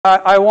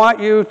I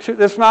want you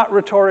to, it's not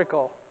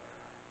rhetorical.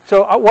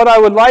 So what I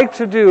would like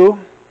to do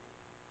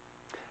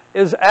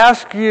is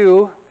ask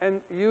you,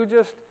 and you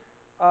just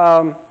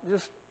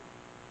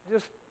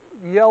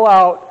yell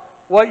out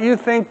what you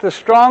think the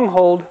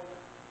stronghold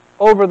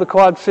over the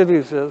Quad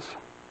Cities is.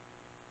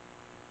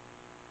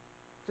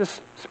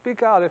 Just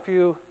speak out if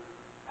you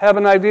have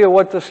an idea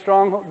what the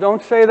stronghold,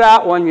 don't say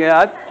that one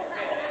yet.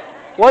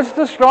 What's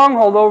the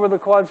stronghold over the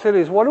Quad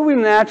Cities? What do we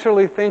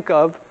naturally think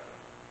of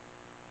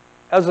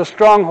as a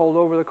stronghold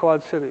over the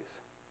Quad Cities?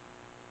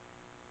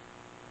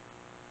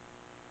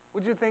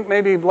 Would you think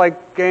maybe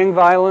like gang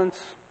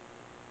violence?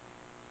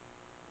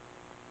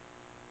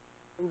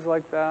 Things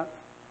like that?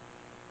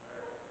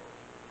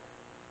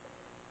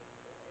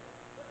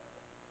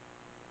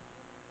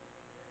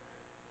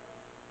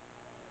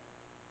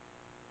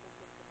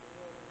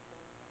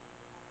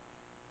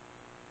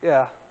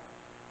 Yeah.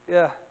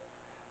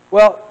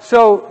 Well,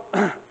 so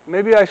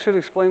maybe I should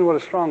explain what a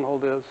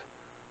stronghold is.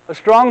 A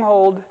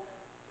stronghold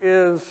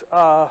is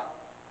a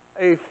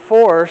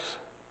force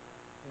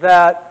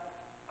that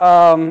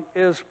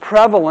is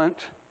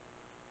prevalent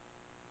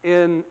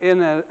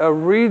in a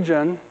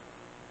region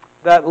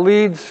that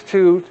leads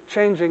to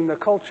changing the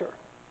culture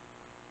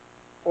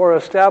or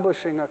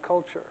establishing a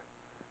culture.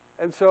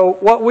 And so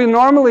what we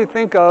normally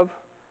think of,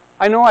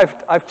 I know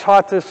I've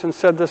taught this and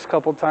said this a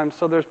couple times,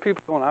 so there's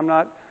people going, I'm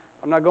not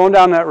going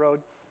down that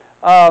road.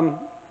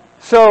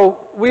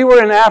 So we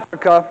were in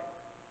Africa,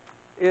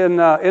 in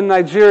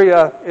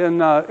Nigeria,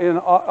 in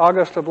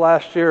August of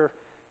last year,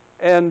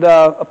 and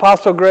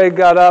Apostle Greg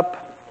got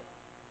up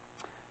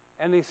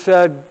and he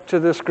said to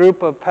this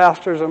group of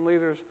pastors and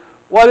leaders,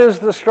 "What is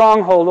the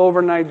stronghold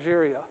over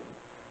Nigeria?"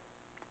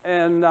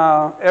 And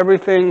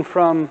everything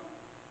from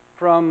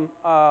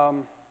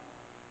love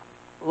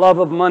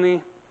of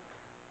money,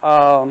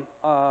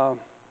 false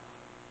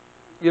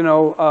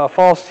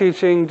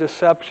teaching,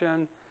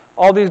 deception,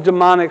 all these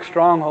demonic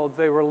strongholds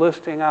they were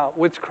listing out.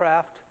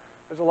 Witchcraft,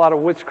 there's a lot of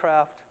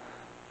witchcraft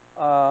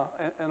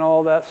and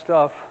all that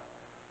stuff.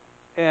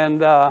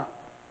 And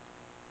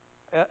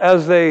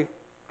as they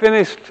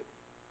finished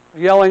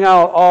yelling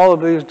out all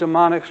of these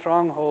demonic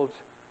strongholds,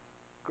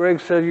 Greg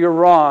said, "You're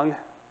wrong.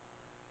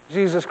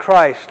 Jesus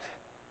Christ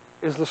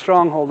is the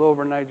stronghold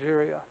over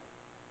Nigeria."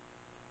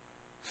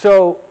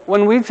 So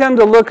when we tend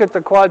to look at the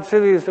Quad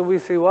Cities and we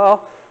see,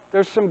 well,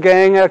 there's some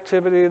gang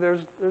activity,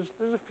 there's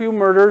a few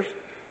murders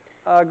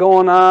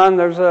going on,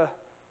 there's a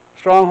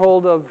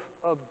stronghold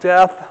of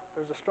death,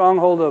 there's a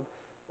stronghold of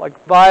like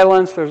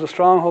violence, there's a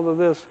stronghold of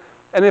this.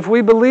 And if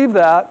we believe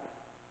that,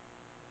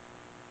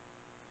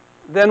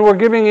 then we're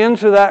giving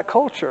into that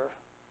culture.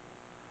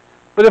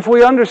 But if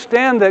we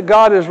understand that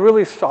God is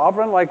really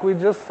sovereign, like we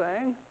just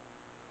sang,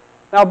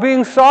 now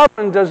being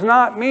sovereign does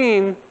not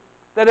mean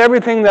that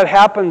everything that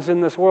happens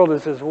in this world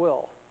is His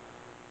will.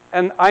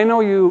 And I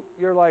know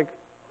you're like,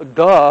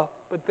 duh,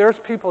 but there's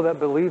people that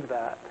believe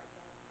that.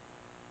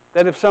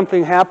 That if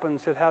something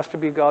happens, it has to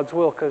be God's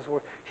will because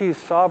He's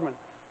sovereign.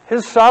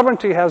 His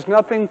sovereignty has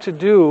nothing to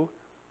do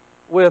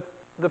with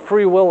the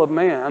free will of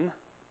man.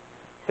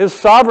 His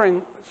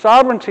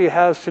sovereignty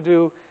has to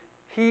do,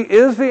 He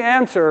is the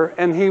answer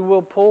and He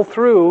will pull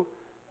through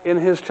in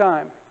His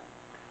time.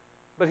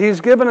 But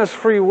He's given us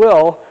free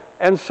will,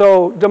 and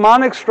so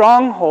demonic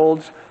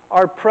strongholds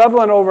are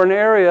prevalent over an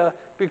area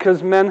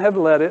because men have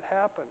let it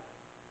happen.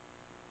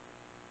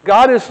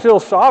 God is still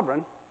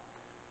sovereign,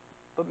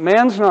 but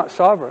man's not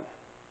sovereign.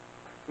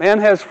 Man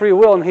has free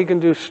will and he can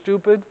do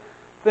stupid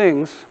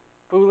things,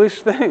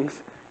 foolish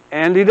things,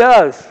 and he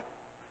does,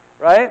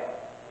 right?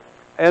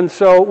 And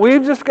so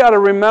we've just got to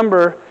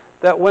remember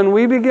that when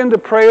we begin to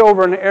pray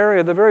over an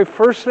area, the very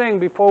first thing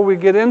before we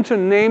get into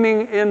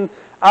naming and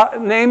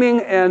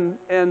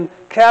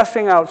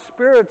casting out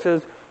spirits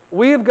is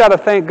we've got to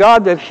thank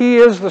God that He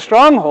is the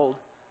stronghold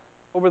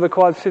over the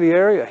Quad City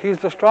area. He's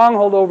the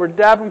stronghold over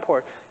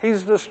Davenport.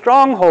 He's the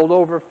stronghold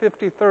over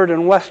 53rd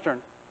and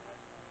Western.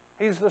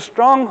 He's the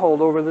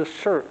stronghold over this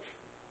church.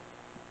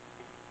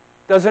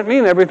 Doesn't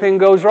mean everything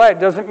goes right.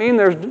 Doesn't mean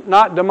there's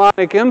not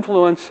demonic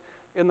influence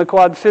in the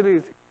Quad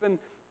Cities, even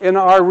in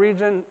our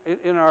region,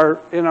 in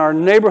our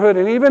neighborhood,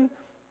 and even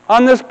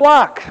on this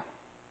block.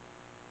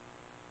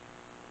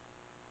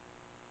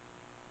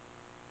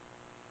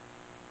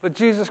 But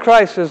Jesus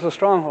Christ is the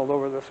stronghold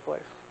over this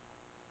place.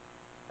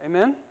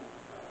 Amen?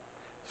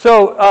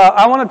 So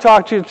I want to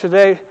talk to you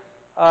today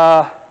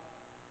about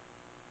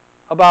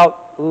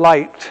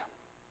light.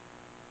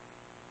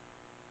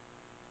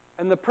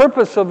 And the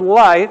purpose of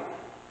light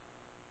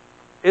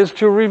is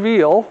to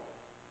reveal.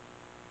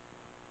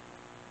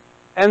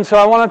 And so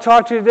I want to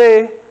talk to you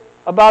today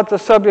about the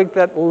subject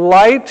that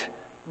light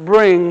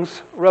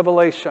brings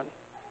revelation.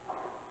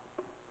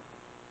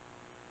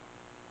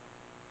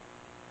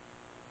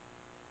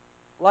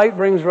 Light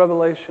brings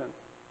revelation.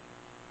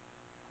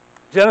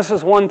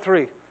 Genesis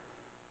 1:3.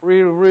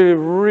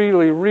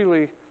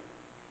 Really,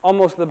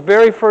 almost the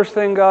very first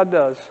thing God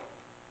does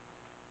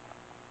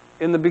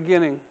in the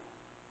beginning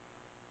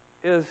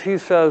is He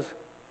says,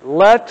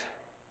 "Let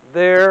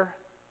there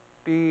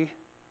be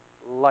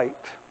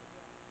light."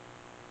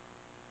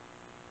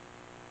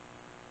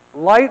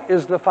 Light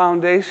is the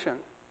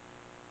foundation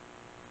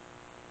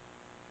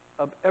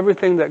of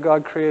everything that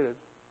God created.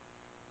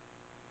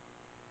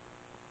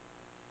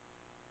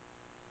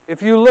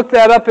 If you look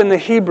that up in the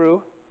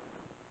Hebrew,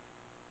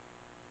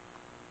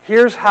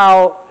 here's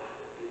how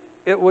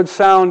it would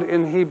sound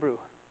in Hebrew.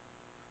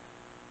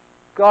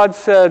 God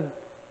said,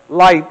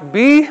 "Light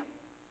be,"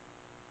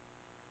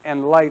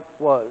 and light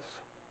was.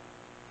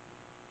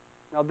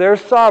 Now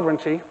there's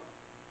sovereignty.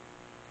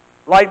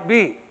 Light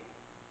be,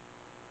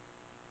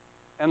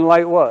 and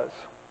light was.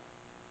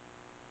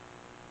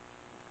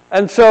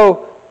 And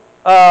so,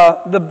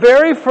 the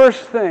very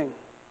first thing,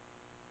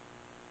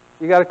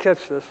 you got to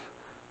catch this,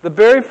 the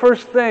very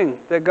first thing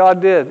that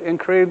God did in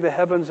creating the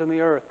heavens and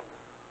the earth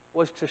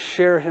was to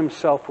share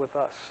himself with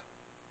us.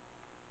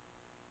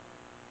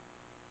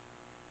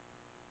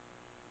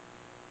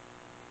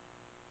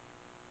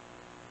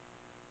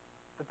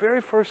 The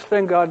very first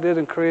thing God did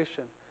in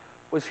creation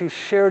was he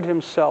shared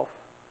himself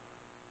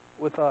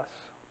with us.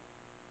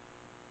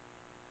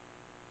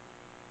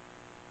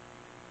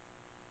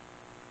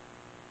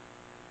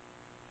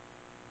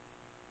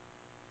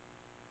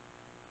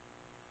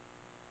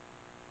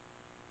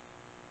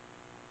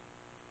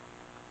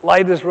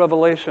 Light is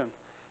revelation.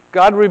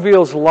 God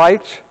reveals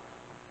light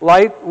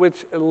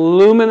which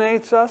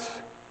illuminates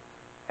us,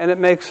 and it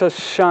makes us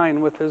shine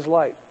with his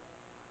light.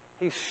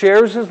 He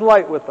shares his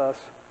light with us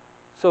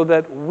so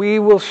that we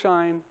will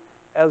shine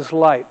as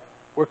light.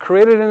 We're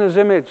created in his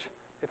image.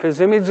 If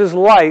his image is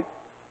light,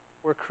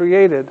 we're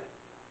created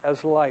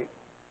as light.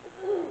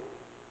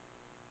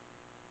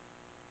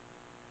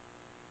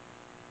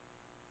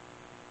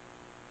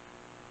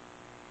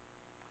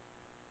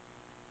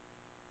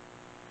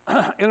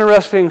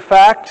 Interesting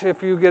fact,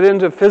 if you get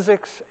into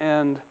physics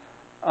and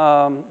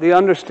the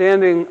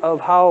understanding of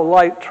how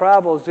light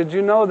travels, did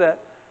you know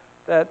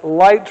that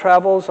light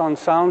travels on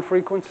sound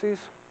frequencies?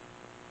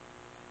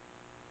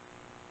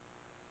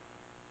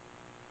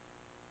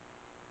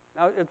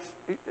 Now,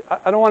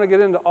 I don't want to get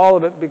into all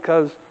of it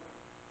because,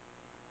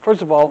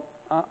 first of all,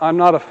 I'm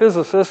not a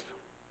physicist.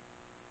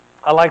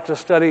 I like to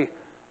study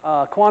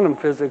quantum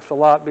physics a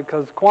lot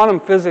because quantum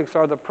physics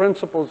are the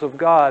principles of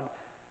God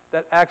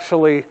that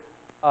actually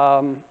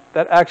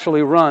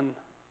run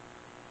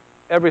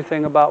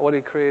everything about what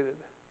he created.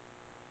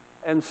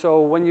 And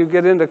so when you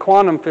get into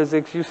quantum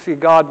physics, you see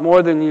God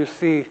more than you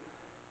see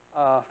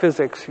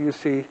physics. You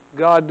see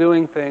God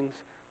doing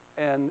things.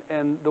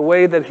 And the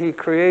way that he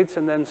creates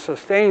and then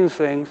sustains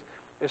things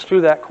is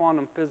through that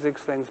quantum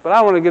physics things. But I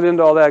don't want to get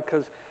into all that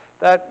because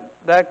that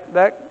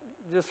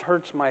just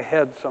hurts my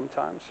head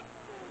sometimes.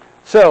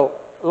 So,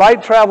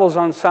 light travels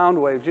on sound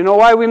waves. You know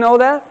why we know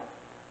that?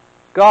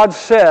 God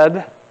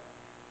said,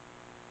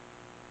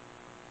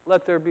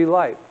 "Let there be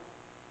light."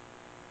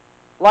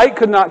 Light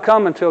could not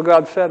come until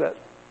God said it.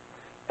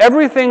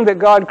 Everything that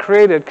God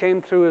created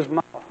came through his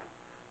mouth,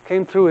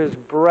 came through his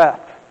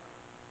breath,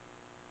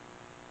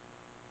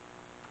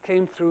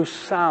 came through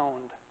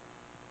sound.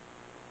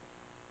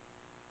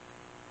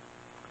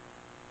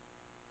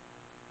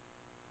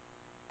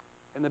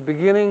 In the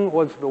beginning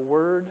was the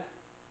Word,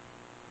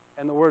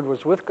 and the Word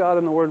was with God,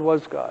 and the Word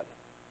was God.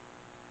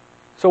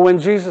 So when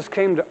Jesus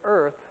came to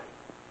earth,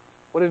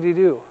 what did he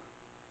do?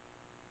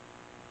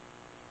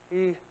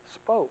 He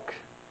spoke.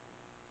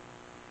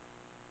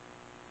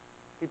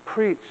 He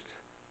preached.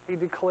 He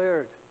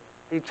declared.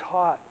 He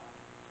taught.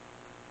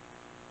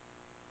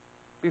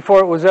 Before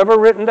it was ever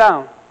written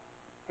down,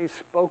 he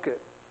spoke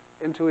it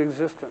into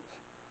existence.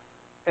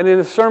 And in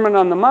his Sermon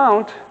on the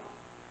Mount,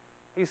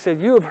 he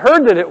said, "You have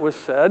heard that it was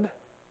said,"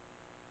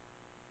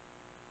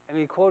 and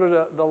he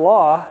quoted the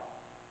law,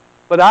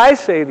 "But I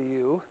say to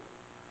you,"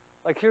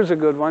 like here's a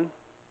good one.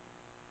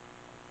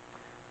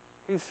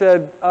 He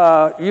said,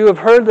 "You have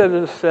heard that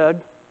it is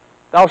said,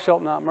 'Thou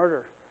shalt not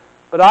murder.'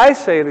 But I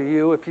say to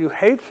you, if you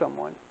hate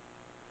someone,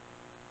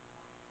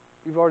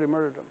 you've already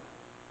murdered him."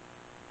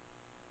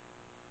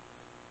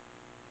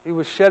 He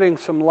was shedding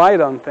some light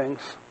on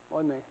things,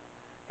 wasn't he?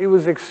 He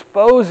was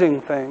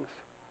exposing things.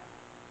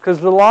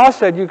 Because the law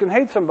said you can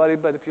hate somebody,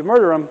 but if you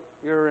murder them,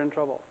 you're in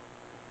trouble.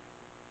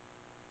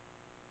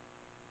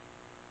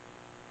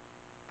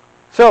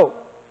 So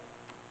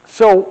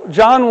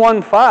John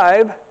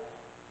 1:5,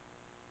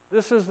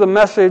 this is the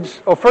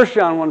message, 1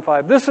 John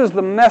 1:5, this is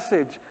the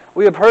message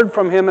we have heard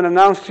from him and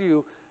announced to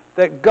you,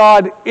 that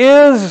God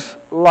is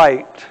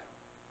light.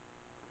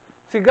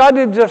 See, God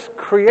didn't just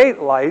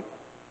create light,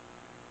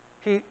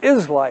 he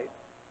is light.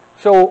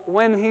 So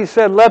when he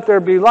said, "Let there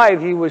be light,"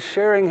 he was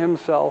sharing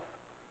himself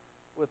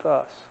with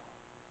us.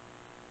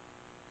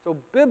 So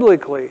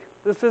biblically,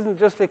 this isn't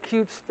just a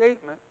cute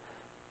statement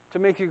to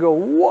make you go,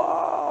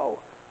 "Whoa."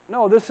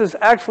 No, this is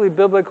actually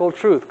biblical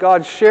truth.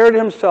 God shared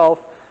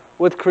himself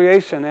with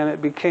creation and it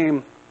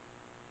became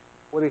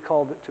what he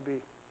called it to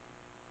be.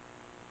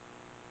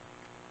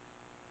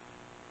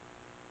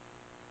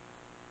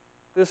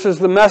 This is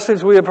the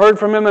message we have heard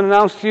from him and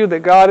announced to you, that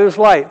God is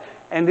light.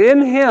 And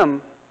in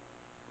him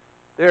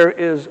there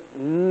is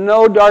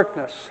no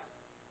darkness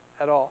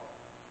at all.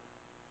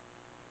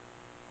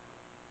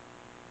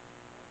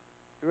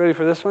 You ready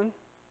for this one?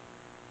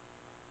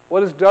 What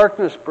does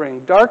darkness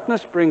bring?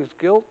 Darkness brings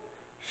guilt,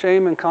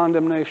 shame, and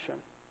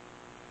condemnation.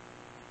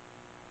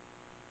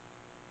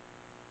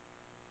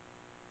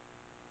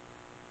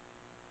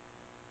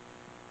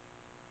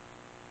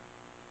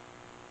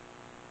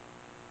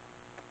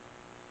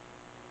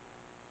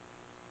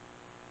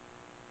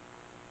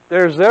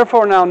 There's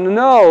therefore now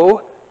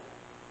no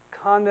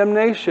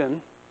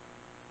condemnation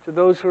to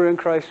those who are in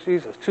Christ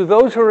Jesus, to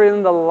those who are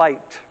in the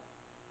light.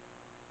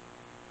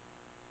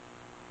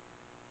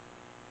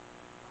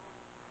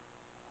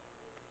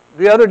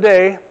 The other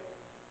day,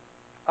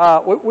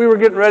 we were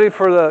getting ready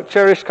for the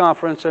Cherish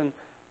Conference, and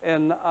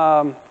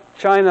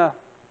China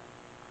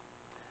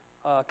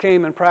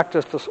came and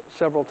practiced us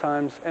several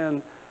times.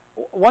 And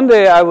one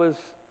day I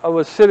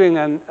was sitting,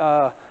 and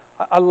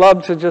I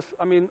love to just,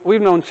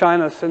 we've known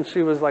China since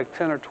she was like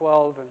 10 or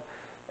 12,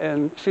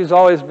 and she's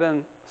always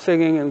been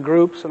singing in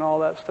groups and all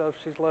that stuff.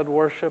 She's led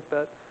worship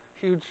at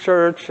huge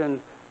church,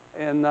 and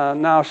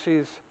now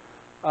she's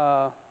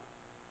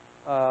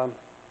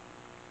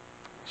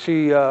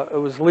she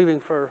was leaving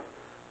for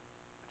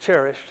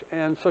Cherished,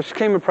 and so she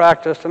came and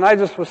practiced, and I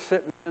just was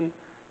sitting, and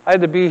I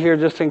had to be here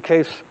just in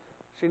case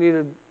she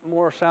needed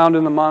more sound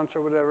in the monitor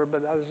or whatever,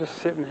 but I was just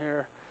sitting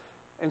here.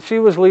 And she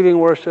was leading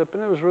worship,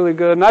 and it was really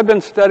good. And I've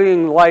been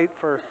studying light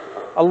for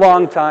a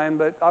long time,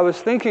 but I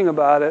was thinking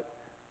about it,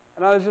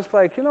 and I was just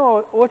like,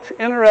 what's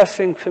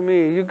interesting to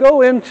me? You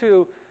go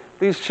into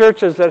these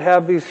churches that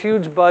have these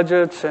huge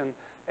budgets, and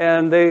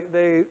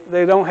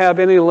they don't have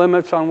any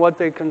limits on what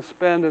they can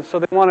spend, and so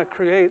they want to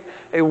create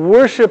a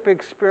worship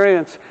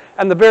experience.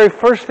 And the very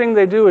first thing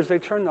they do is they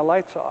turn the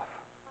lights off.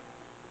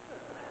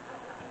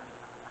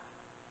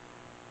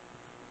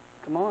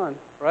 Come on,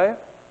 right?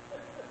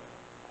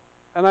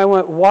 And I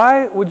went,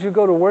 why would you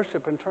go to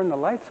worship and turn the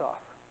lights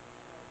off?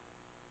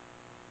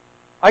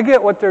 I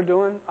get what they're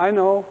doing. I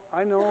know.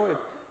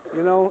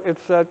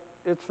 It's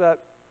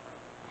that.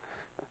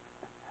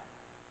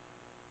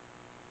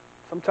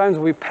 Sometimes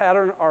we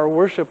pattern our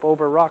worship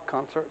over rock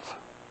concerts.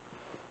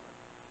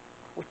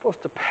 We're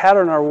supposed to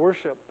pattern our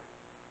worship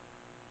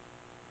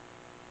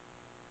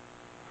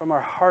from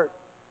our heart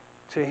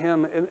to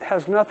Him. It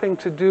has nothing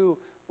to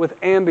do with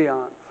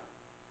ambiance.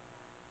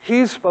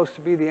 He's supposed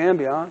to be the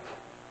ambiance.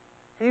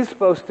 He's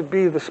supposed to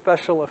be the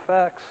special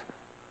effects.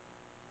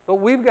 But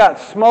we've got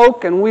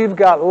smoke, and we've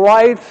got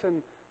lights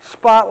and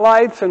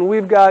spotlights, and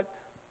we've got,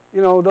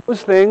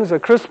 those things, the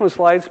Christmas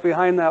lights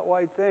behind that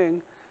white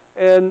thing.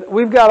 And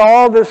we've got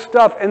all this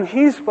stuff, and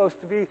His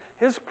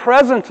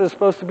presence is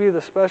supposed to be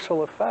the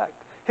special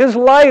effect. His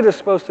light is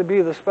supposed to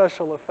be the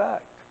special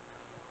effect.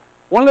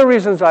 One of the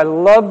reasons I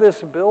love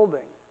this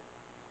building,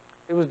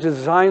 it was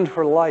designed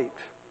for light.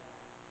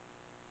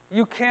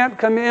 You can't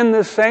come in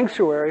this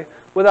sanctuary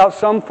without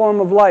some form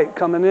of light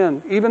coming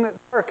in. Even at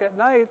dark, at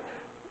night,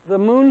 the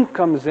moon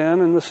comes in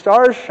and the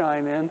stars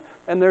shine in,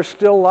 and there's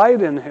still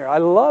light in here. I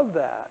love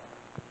that.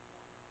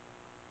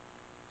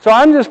 So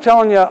I'm just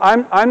telling you,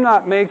 I'm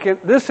not making,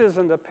 this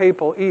isn't a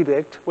papal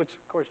edict, which,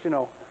 of course,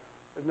 there's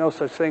no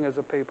such thing as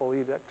a papal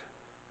edict.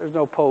 There's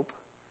no pope.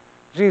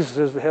 Jesus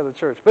is the head of the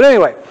church. But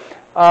anyway,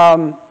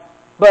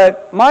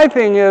 but my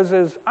thing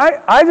is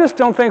I just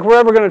don't think we're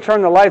ever going to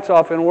turn the lights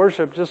off in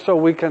worship just so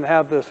we can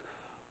have this,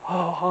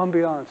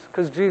 ambiance,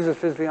 because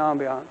Jesus is the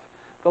ambiance.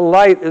 The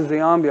light is the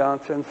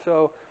ambiance. And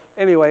so,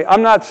 anyway,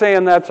 I'm not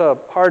saying that's a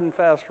hard and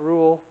fast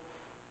rule.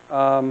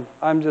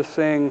 I'm just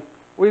saying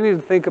we need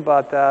to think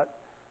about that.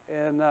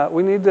 And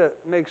we need to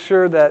make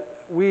sure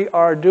that we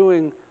are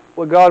doing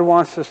what God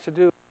wants us to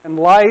do. And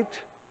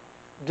light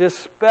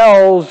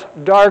dispels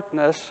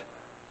darkness.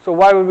 So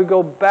why would we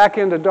go back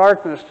into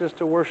darkness just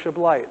to worship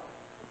light?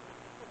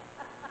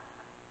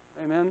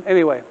 Amen?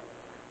 Anyway,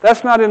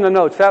 that's not in the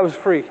notes. That was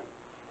free.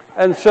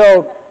 And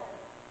so,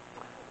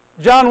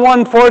 John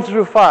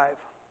 1:4-5.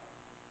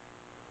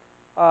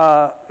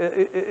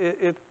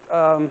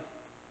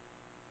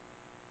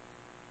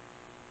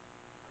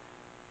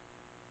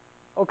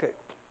 Okay.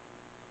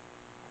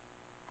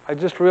 I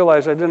just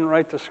realized I didn't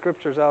write the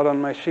scriptures out on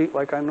my sheet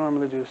like I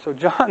normally do. So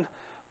John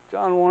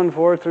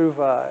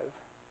 1:4-5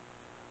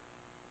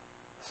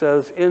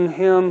 says, "In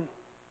Him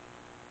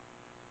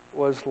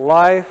was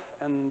life,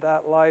 and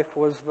that life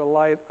was the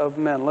light of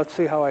men." Let's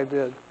see how I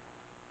did.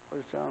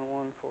 Where's John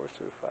 1:4-5?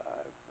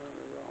 There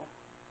we go.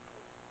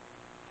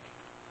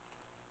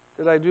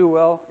 Did I do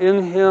well?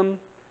 In Him,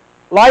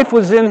 life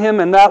was in Him,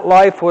 and that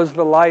life was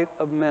the light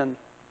of men.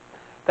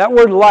 That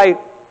word light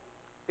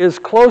is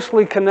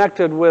closely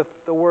connected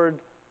with the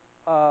word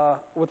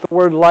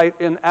light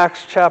in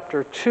Acts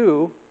chapter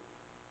 2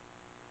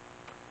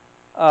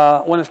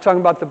 when it's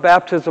talking about the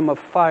baptism of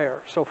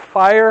fire. So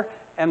fire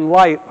and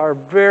light are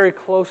very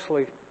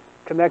closely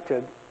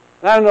connected.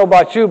 And I don't know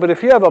about you, but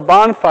if you have a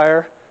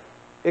bonfire,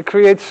 it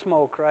creates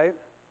smoke, right?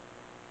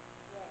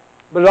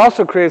 But it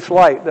also creates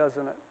light,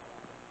 doesn't it?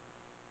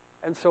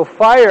 And so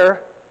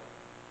fire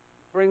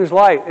brings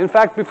light. In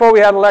fact, before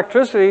we had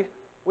electricity,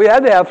 we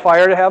had to have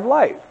fire to have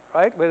light.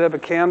 Right? We had to have a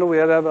candle. We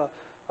had to have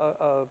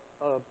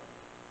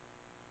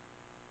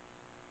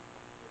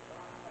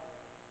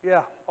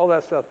all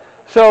that stuff.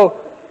 So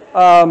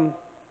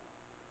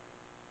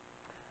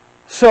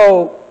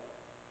So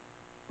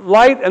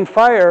light and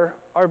fire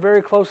are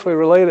very closely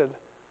related.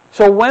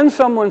 So when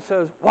someone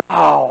says,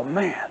 wow,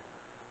 man,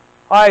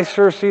 I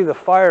sure see the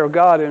fire of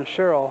God in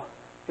Cheryl,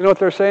 you know what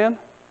they're saying?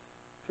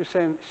 She's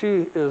saying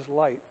she is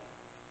light.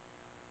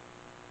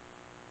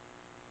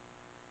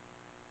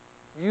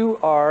 You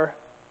are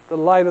the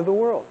light of the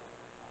world.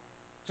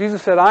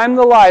 Jesus said, I'm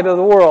the light of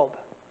the world.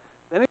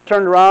 Then he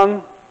turned around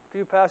a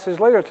few passages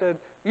later and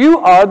said, you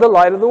are the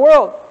light of the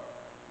world.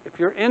 If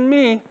you're in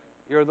me,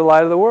 you're the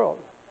light of the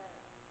world.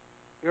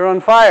 You're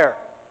on fire.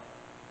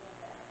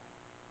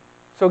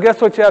 So guess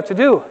what you have to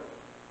do?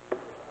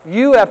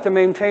 You have to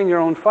maintain your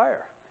own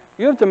fire.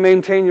 You have to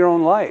maintain your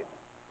own light.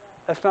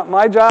 That's not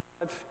my job.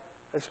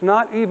 It's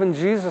not even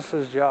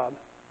Jesus' job.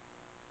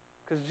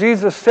 Because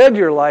Jesus said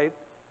you're light.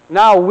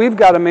 Now we've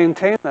got to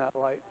maintain that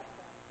light.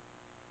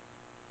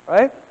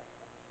 Right?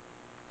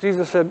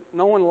 Jesus said,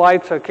 no one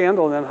lights a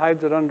candle and then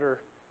hides it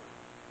under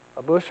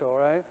a bushel,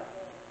 right?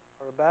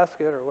 Or a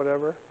basket or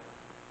whatever.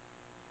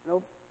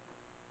 Nope.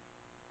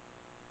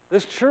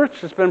 This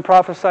church has been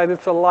prophesied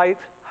it's a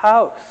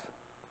lighthouse.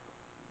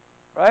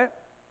 Right?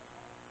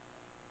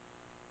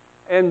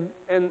 And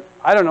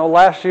I don't know,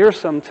 last year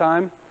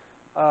sometime,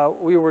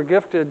 we were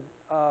gifted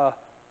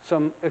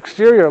some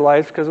exterior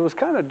lights because it was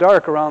kind of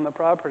dark around the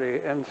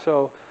property. And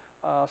so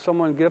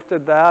someone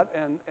gifted that,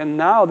 and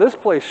now this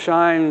place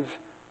shines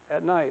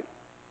at night.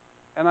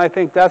 And I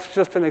think that's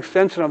just an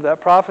extension of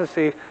that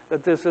prophecy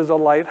that this is a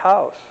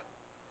lighthouse.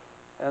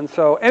 And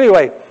so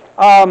anyway,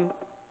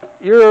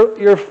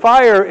 your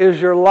fire is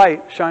your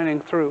light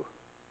shining through.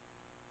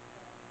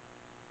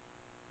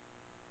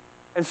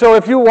 And so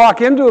if you walk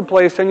into a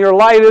place and your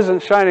light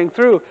isn't shining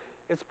through,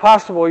 it's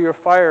possible your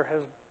fire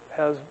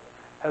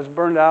has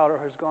burned out or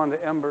has gone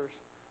to embers,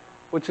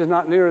 which is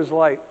not near as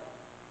light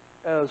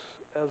as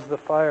the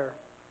fire.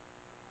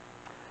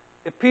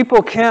 If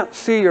people can't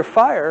see your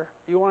fire,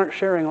 you aren't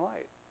sharing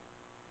light.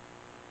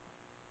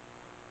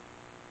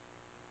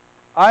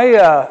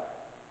 I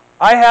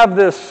have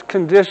this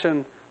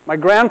condition. My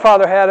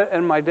grandfather had it,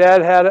 and my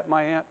dad had it.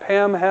 My Aunt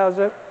Pam has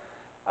it.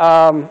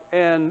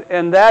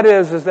 And that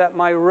is that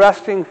my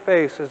resting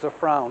face is a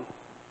frown.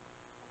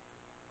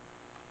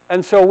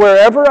 And so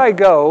wherever I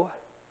go,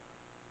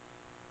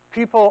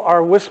 people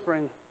are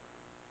whispering,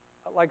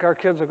 like our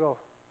kids will go,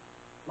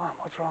 Mom,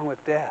 what's wrong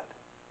with Dad?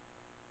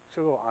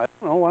 She'll go, I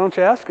don't know, why don't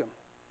you ask him?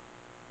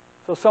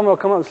 So someone will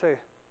come up and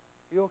say,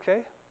 you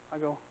okay? I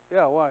go,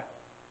 yeah, why?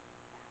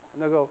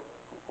 And they'll go,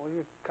 well,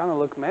 you kind of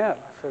look mad.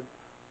 I said,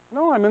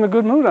 no, I'm in a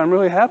good mood. I'm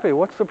really happy.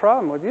 What's the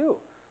problem with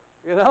you?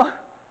 You know?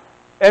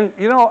 And,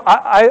 you know,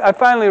 I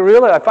finally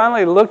realized, I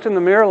finally looked in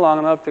the mirror long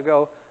enough to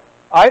go,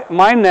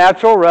 my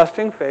natural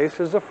resting face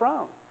is a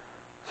frown.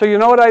 So you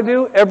know what I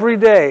do? Every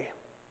day,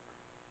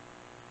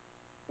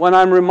 when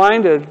I'm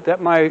reminded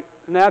that my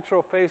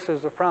natural face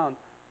is a frown,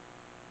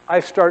 I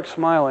start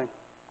smiling.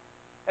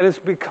 And it's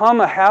become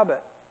a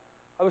habit.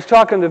 I was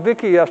talking to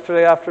Vicki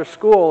yesterday after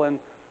school, and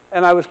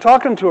I was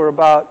talking to her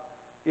about,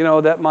 you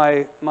know, that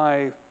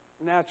my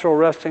natural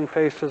resting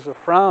face is a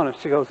frown. And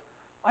she goes,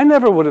 I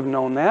never would have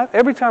known that.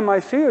 Every time I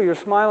see you, you're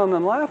smiling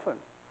and laughing.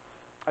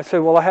 I said,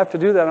 well, I have to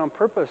do that on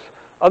purpose.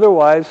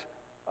 Otherwise,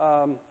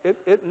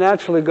 it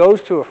naturally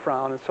goes to a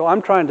frown. And so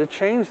I'm trying to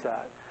change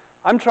that.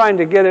 I'm trying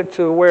to get it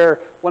to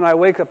where when I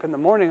wake up in the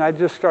morning, I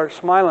just start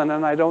smiling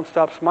and I don't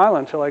stop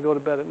smiling until I go to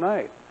bed at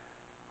night.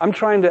 I'm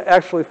trying to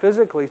actually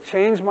physically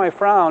change my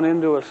frown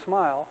into a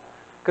smile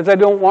because I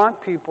don't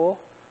want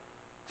people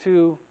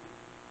to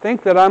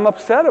think that I'm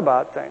upset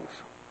about things.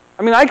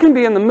 I mean, I can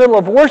be in the middle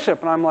of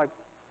worship and I'm like,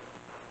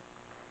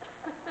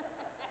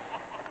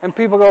 and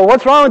people go,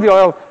 what's wrong with you?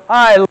 I go,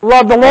 I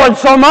love the Lord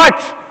so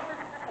much.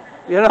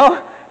 You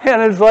know?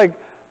 And it's like,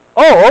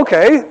 oh,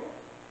 okay.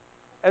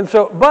 And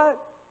so,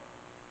 but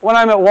when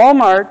I'm at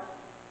Walmart,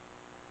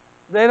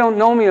 they don't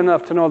know me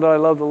enough to know that I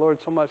love the Lord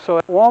so much. So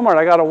at Walmart,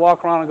 I got to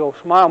walk around and go,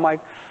 smile,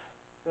 Mike.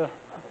 You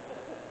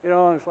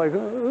know, and it's like,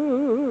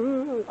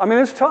 I mean,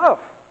 it's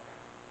tough.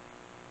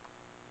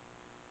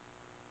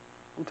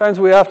 Sometimes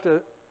we have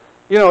to,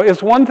 you know,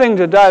 it's one thing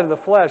to die to the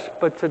flesh,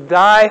 but to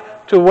die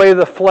to the way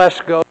the flesh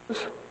goes.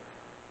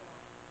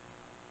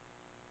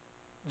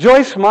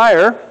 Joyce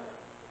Meyer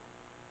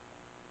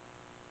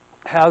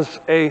has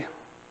a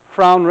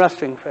frown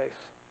resting face.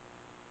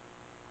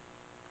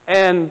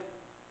 And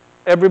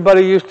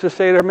everybody used to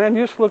say to her, man,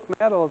 you just look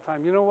mad all the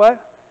time. You know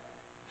what?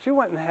 She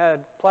went and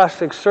had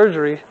plastic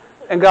surgery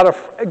and got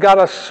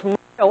a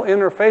smile in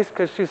her face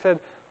because she said,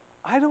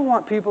 I don't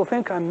want people to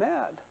think I'm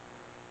mad.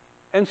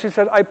 And she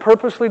said, I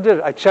purposely did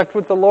it. I checked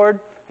with the Lord.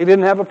 He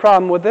didn't have a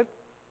problem with it.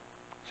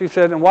 She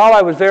said, and while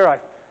I was there,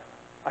 I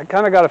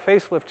kind of got a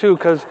facelift too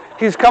because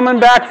he's coming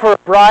back for a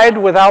bride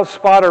without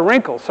spot or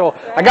wrinkle. So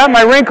I got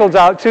my wrinkles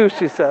out too,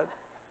 she said.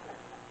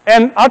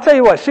 And I'll tell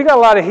you what, she got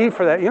a lot of heat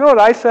for that. You know what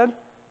I said?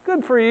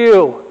 Good for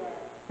you.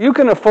 You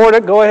can afford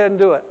it, go ahead and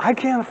do it. I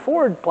can't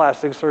afford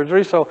plastic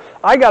surgery, so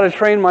I got to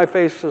train my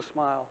face to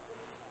smile.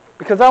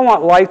 Because I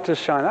want light to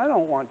shine. I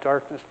don't want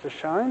darkness to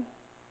shine.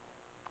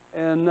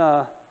 And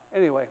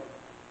anyway.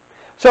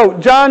 So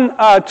John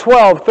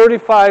 12,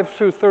 35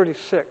 through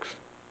 36.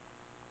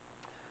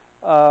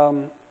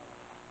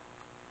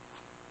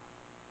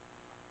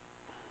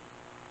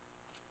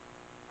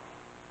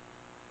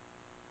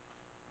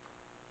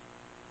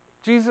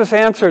 Jesus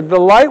answered, "The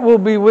light will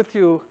be with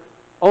you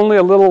only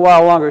a little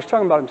while longer." He's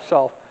talking about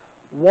himself.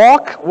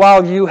 "Walk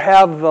while you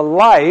have the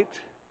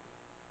light,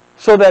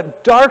 so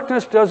that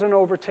darkness doesn't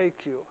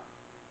overtake you."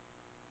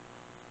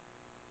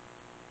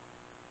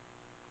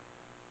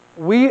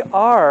 We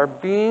are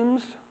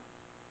beams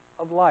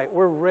of light.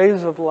 We're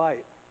rays of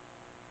light.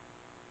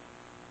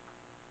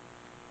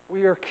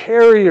 We are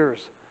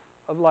carriers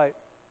of light.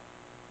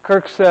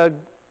 Kirk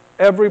said,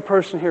 every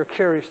person here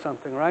carries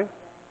something, right?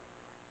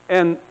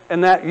 And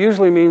that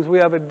usually means we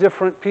have a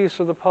different piece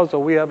of the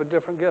puzzle. We have a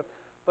different gift.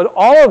 But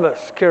all of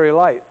us carry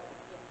light.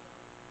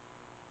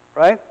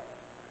 Right?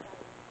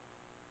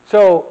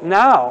 So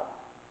now,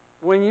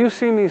 when you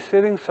see me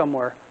sitting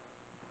somewhere,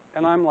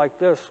 and I'm like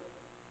this,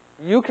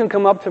 you can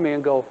come up to me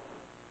and go,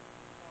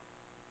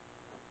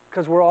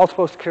 because we're all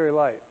supposed to carry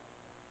light.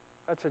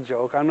 That's a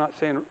joke. I'm not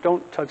saying,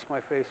 don't touch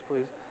my face,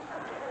 please.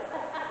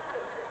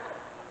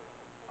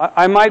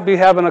 I might be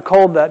having a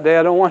cold that day.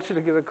 I don't want you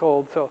to get a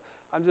cold, so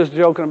I'm just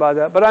joking about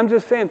that. But I'm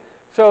just saying,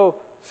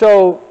 so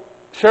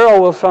Cheryl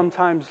will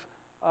sometimes,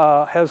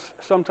 has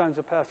sometimes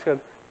a past said,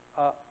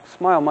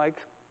 "Smile,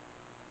 Mike."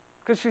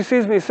 Because she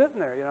sees me sitting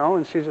there, you know,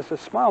 and she just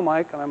says, "Smile,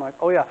 Mike." And I'm like,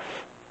 "Oh, yeah."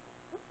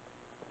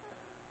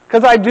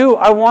 Because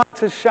I want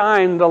to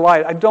shine the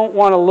light. I don't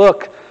want to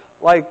look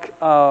like,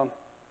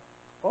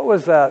 what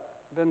was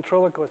that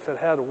ventriloquist that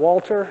had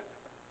Walter?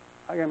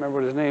 I can't remember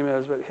what his name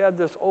is, but he had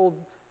this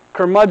old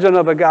curmudgeon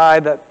of a guy,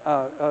 that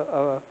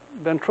a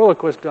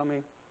ventriloquist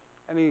dummy,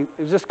 and he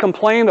just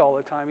complained all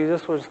the time. He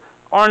just was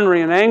ornery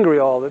and angry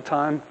all the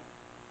time.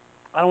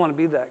 I don't want to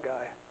be that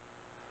guy.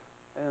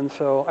 And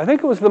so I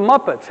think it was the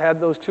Muppets had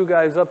those two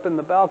guys up in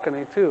the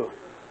balcony too.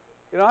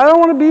 You know, I don't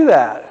want to be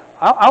that.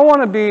 I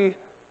want to be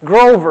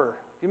Grover.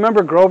 You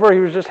remember Grover? He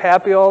was just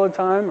happy all the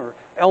time. Or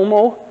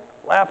Elmo,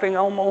 laughing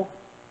Elmo.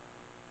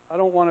 I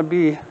don't want to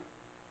be...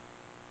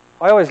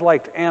 I always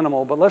liked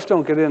Animal, but let's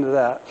don't get into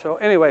that. So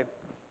anyway,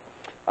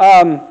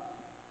 our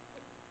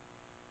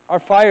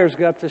fire's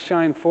got to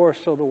shine forth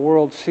so the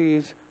world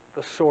sees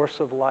the source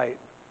of light.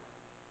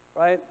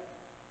 Right?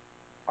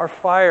 Our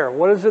fire,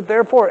 what is it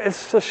there for?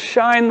 It's to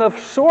shine the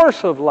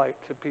source of light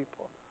to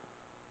people.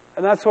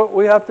 And that's what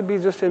we have to be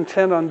just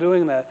intent on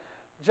doing that.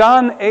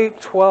 John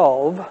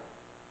 8:12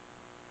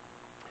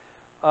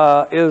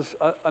 is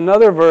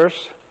another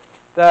verse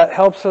that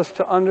helps us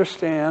to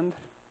understand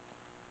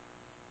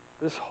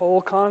this whole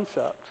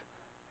concept.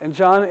 In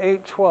John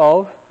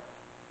 8:12,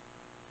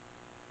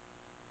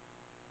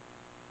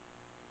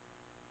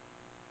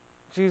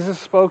 Jesus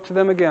spoke to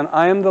them again.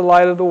 "I am the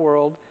light of the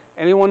world.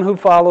 Anyone who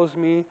follows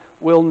me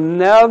will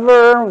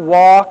never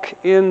walk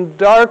in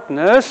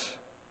darkness,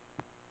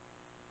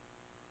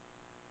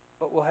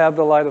 but will have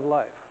the light of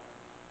life."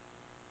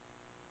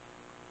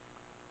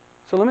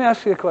 So let me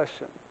ask you a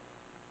question.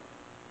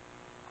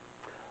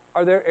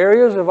 Are there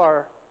areas of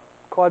our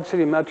Quad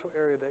City metro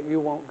area that you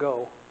won't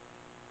go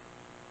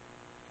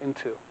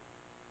into?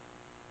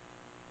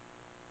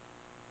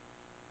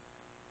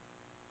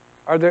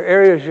 Are there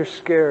areas you're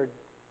scared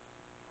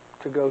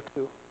to go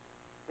to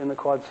in the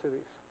Quad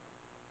Cities?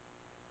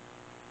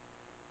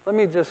 Let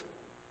me just,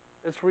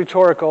 it's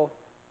rhetorical.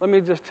 Let me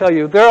just tell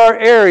you, there are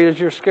areas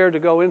you're scared to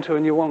go into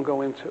and you won't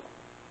go into.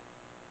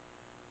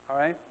 All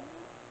right?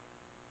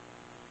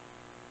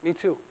 Me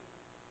too.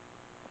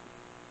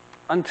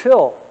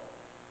 Until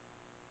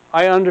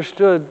I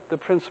understood the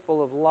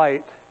principle of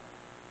light.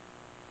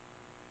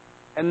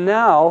 And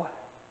now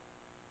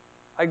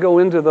I go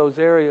into those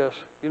areas.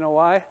 You know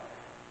why?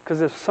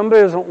 Because if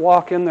somebody doesn't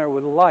walk in there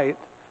with light,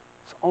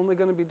 it's only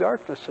going to be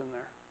darkness in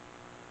there.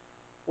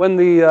 When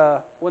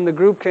the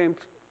group came,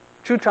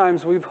 2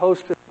 times we've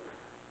hosted,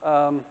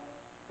 I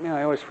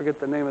always forget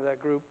the name of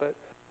that group, but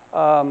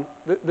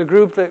the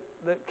group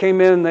that came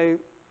in,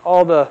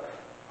 all the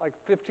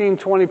like 15,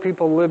 20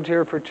 people lived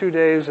here for 2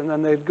 days, and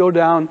then they'd go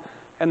down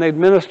and they'd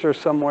minister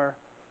somewhere.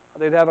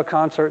 They'd have a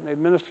concert and they'd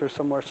minister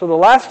somewhere. So the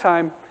last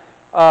time,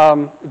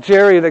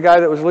 Jerry, the guy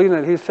that was leading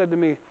it, he said to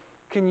me,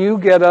 "Can you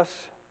get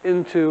us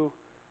into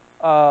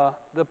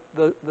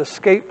the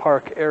skate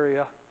park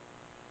area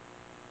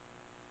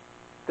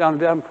down in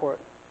Davenport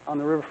on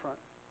the riverfront?"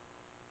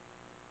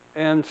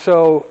 And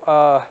so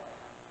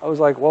I was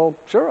like, "Well,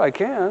 sure, I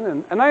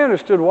can." And I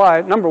understood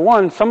why. Number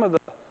one, some of the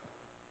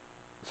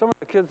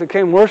kids that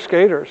came were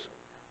skaters.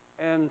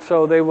 And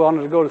so they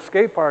wanted to go to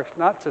skate parks,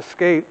 not to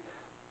skate,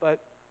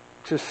 but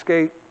to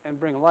skate and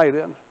bring light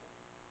in.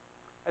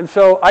 And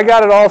so I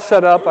got it all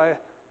set up. I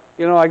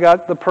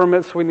got the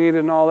permits we needed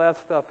and all that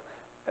stuff.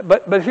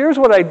 But here's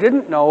what I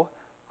didn't know.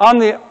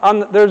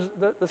 There's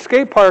the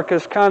skate park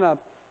is kind of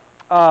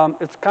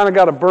it's kind of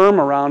got a berm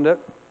around it.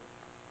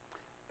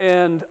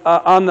 And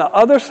on the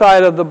other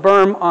side of the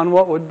berm, on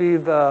what would be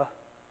the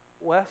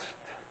west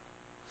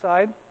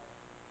side,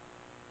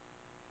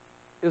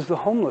 is the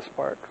homeless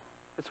park.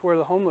 It's where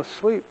the homeless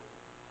sleep.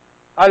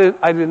 I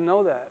didn't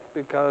know that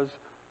because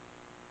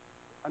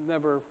I've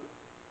never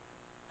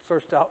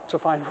searched out to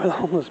find where the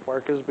homeless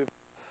park is before.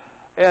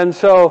 And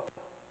so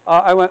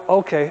I went,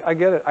 okay, I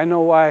get it. I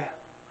know why.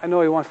 I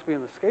know he wants to be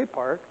in the skate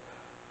park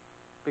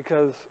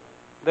because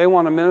they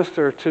want to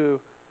minister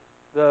to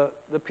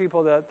the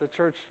people that the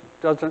church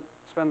doesn't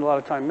spend a lot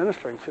of time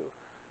ministering to.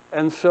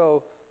 And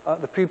so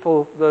the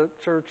people the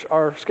church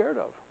are scared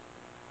of.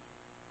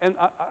 And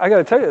I got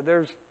to tell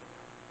you,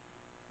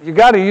 you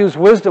got to use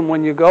wisdom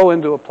when you go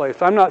into a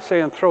place. I'm not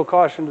saying throw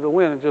caution to the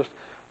wind and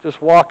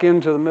just walk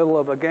into the middle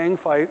of a gang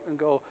fight and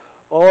go,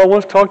 oh, I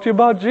want to talk to you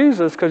about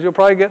Jesus, because you'll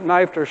probably get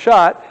knifed or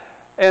shot.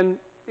 And,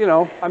 you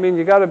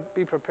got to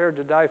be prepared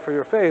to die for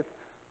your faith,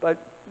 but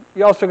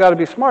you also got to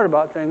be smart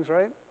about things,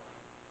 right? You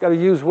got to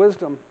use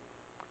wisdom.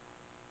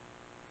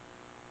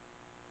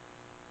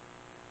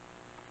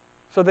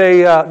 So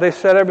they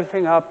set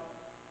everything up.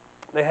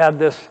 They had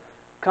this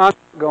concert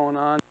going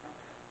on,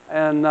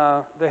 and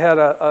they had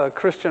a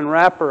Christian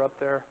rapper up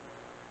there.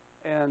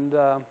 And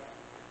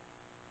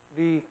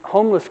the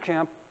homeless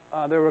camp,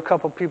 there were a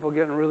couple people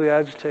getting really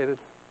agitated.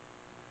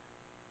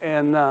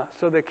 And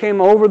so they came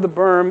over the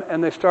berm,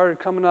 and they started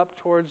coming up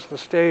towards the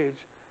stage,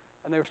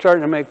 and they were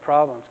starting to make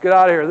problems. Get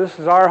out of here. This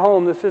is our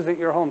home. This isn't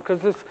your home.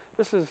 Because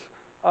this is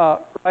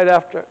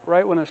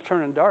right when it's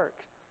turning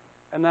dark.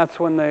 And that's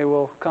when they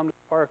will come to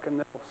the park, and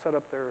they'll set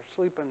up their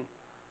sleeping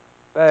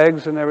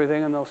bags and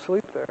everything, and they'll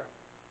sleep there.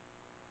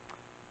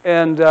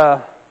 And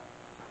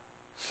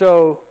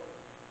so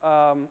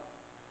I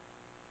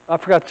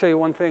forgot to tell you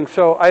one thing.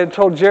 So I had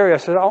told Jerry, I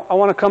said, I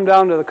want to come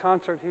down to the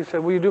concert. He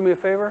said, will you do me a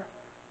favor?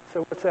 I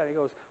said, what's that? He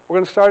goes, we're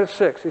going to start at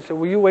 6. He said,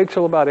 will you wait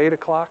till about 8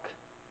 o'clock?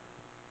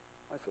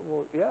 I said,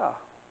 well, yeah.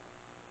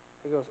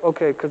 He goes,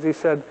 okay, because he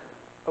said,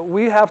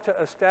 we have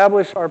to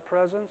establish our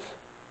presence,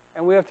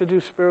 and we have to do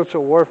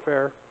spiritual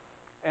warfare.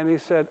 And he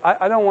said,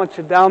 I don't want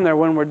you down there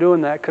when we're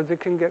doing that, because it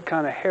can get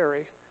kind of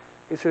hairy.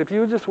 He said, if you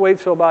would just wait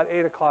till about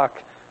 8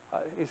 o'clock,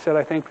 he said,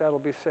 I think that'll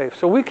be safe.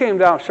 So we came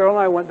down. Cheryl and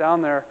I went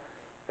down there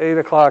at 8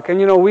 o'clock. And,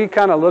 we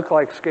kind of look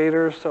like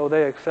skaters, so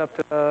they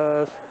accepted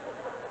us.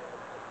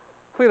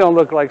 We don't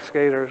look like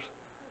skaters.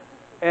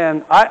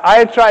 And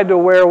I tried to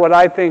wear what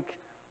I think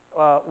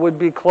would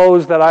be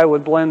clothes that I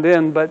would blend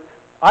in, but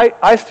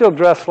I still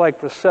dress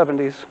like the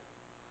 70s.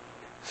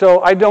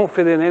 So I don't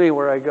fit in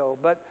anywhere I go.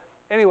 But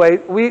anyway,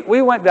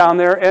 we went down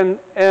there, and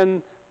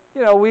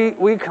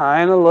we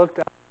kind of looked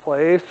at the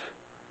place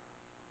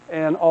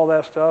and all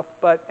that stuff.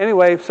 But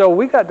anyway, so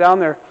we got down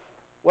there.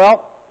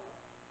 Well,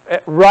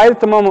 right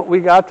at the moment we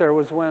got there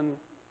was when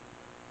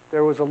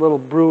there was a little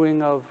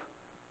brewing of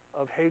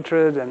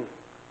hatred and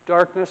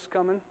darkness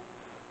coming.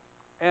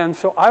 And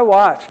so I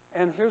watched,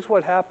 and here's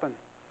what happened.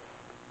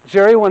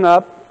 Jerry went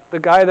up, the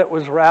guy that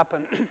was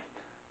rapping,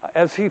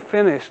 as he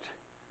finished,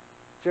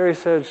 Jerry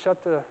said,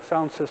 shut the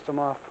sound system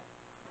off.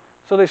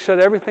 So they shut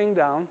everything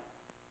down,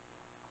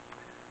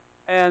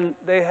 and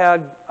they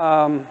had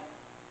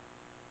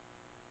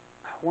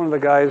one of the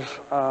guys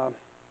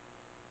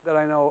that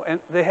I know,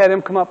 and they had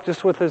him come up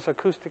just with his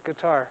acoustic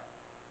guitar,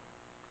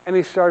 and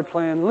he started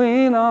playing,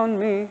 lean on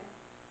me,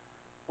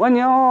 when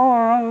you're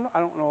on, I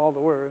don't know all the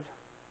words,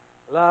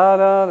 la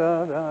da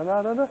da da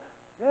da da da,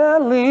 yeah,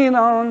 lean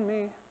on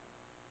me,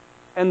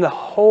 and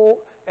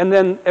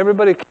then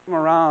everybody came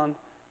around,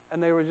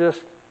 and they were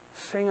just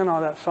singing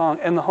all that song,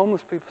 and the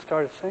homeless people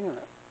started singing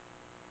it.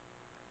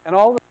 And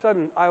all of a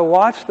sudden, I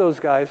watched those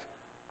guys.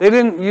 They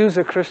didn't use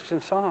a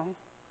Christian song.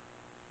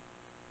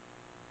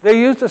 They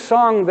used a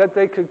song that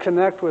they could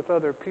connect with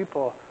other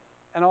people.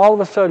 And all of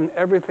a sudden,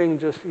 everything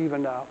just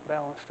evened out,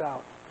 balanced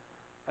out.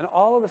 And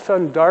all of a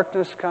sudden,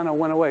 darkness kind of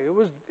went away. It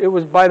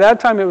was by that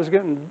time, it was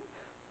getting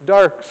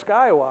dark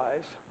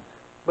sky-wise,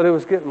 but it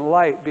was getting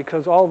light,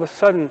 because all of a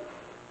sudden,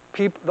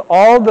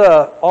 all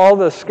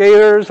the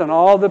skaters and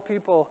all the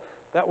people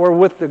that were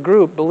with the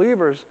group,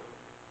 believers,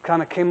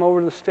 kind of came over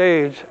to the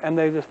stage, and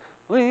they just,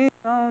 lean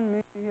on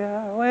me,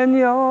 yeah, when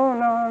you're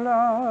la,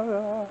 la,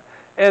 la.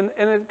 And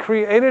it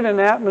created an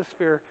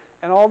atmosphere,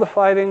 and all the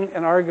fighting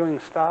and arguing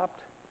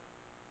stopped.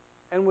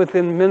 And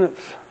within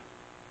minutes,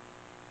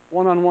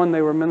 one-on-one,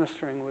 they were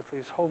ministering with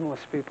these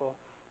homeless people,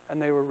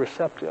 and they were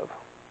receptive.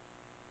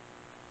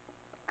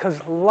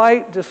 Because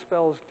light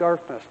dispels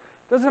darkness.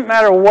 Doesn't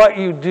matter what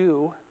you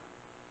do,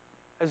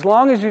 as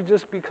long as you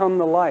just become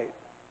the light.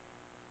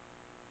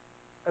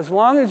 As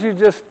long as you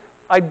just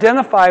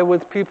identify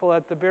with people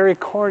at the very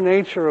core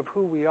nature of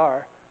who we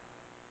are.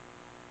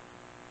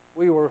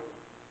 We were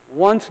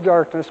once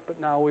darkness, but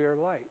now we are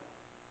light.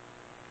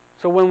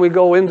 So when we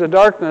go into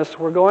darkness,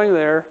 we're going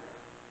there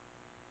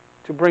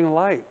to bring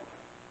light,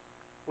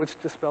 which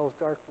dispels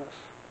darkness.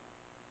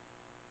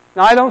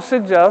 Now, I don't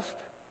suggest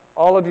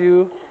all of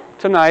you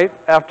tonight,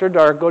 after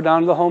dark, go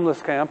down to the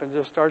homeless camp and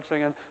just start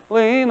singing,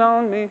 lean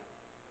on me.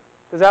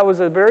 Because that was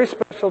a very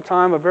special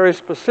time, a very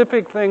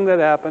specific thing that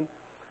happened.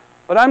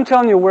 But I'm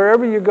telling you,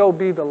 wherever you go,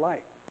 be the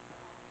light.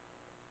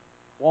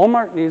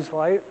 Walmart needs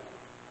light.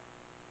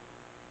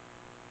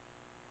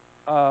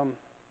 The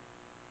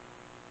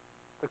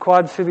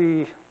Quad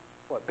City,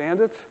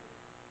 Bandits? Is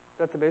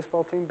that the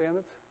baseball team,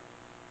 Bandits?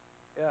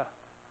 Yeah.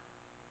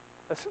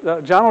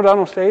 John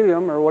O'Donnell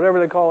Stadium, or whatever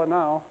they call it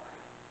now,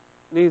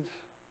 needs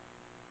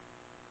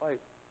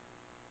light.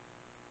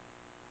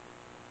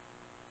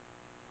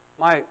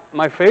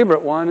 My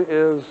favorite one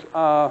is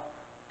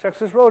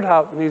Texas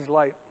Roadhouse needs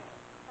light.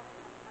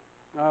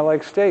 I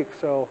like steak,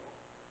 so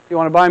if you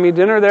want to buy me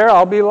dinner there,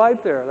 I'll be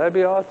light there. That'd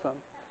be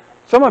awesome.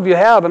 Some of you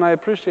have, and I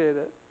appreciate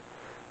it.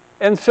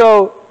 And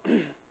so,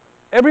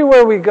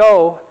 everywhere we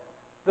go,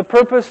 the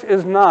purpose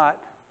is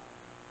not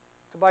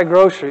to buy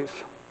groceries,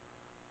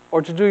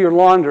 or to do your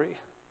laundry,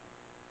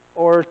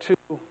 or to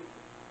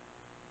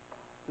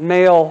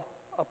mail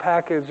a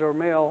package or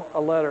mail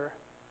a letter.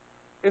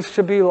 It's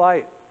to be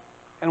light.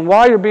 And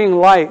while you're being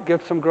light,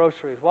 get some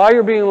groceries. While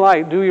you're being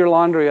light, do your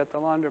laundry at the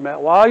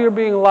laundromat. While you're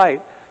being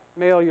light,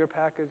 mail your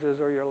packages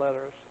or your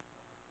letters.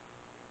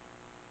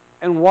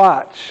 And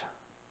watch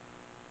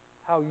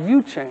how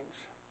you change.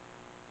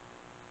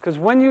 Because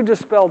when you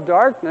dispel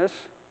darkness,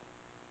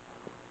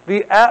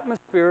 the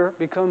atmosphere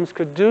becomes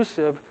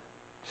conducive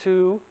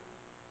to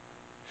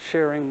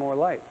sharing more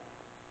light.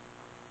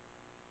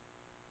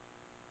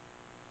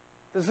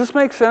 Does this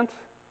make sense?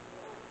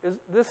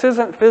 This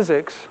isn't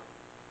physics.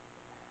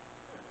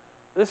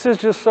 This is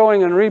just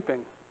sowing and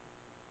reaping.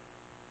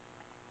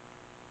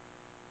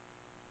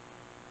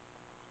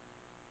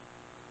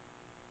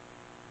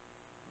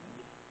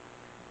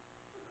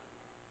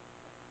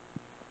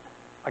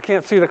 I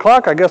can't see the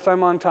clock. I guess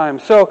I'm on time.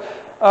 So,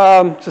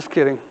 just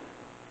kidding.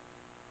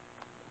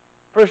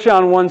 1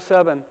 John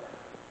 1:7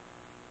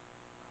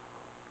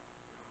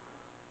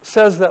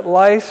 says that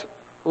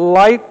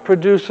light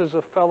produces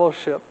a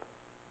fellowship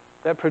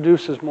that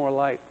produces more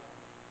light.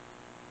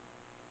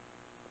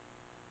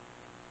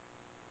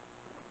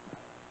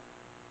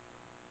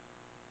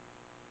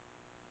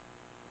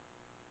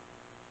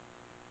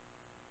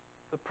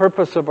 The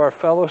purpose of our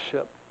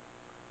fellowship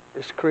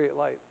is to create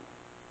light,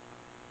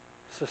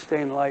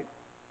 sustain light.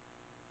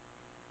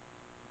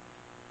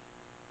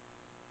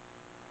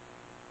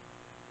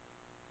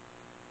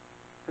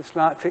 It's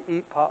not to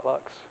eat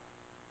potlucks.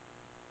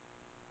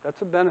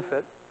 That's a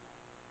benefit,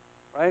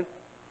 right?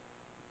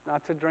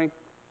 Not to drink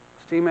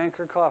steam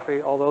anchor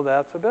coffee, although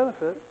that's a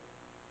benefit.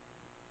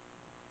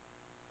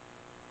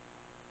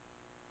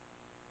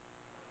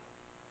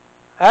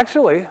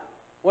 Actually,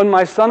 when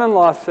my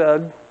son-in-law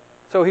said,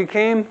 so he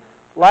came,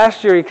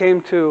 last year he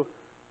came to,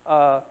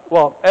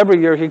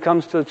 every year he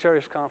comes to the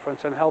Cherish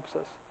Conference and helps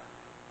us.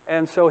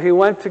 And so he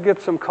went to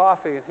get some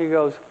coffee, and he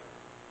goes,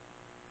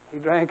 he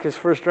drank his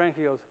first drink,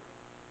 he goes,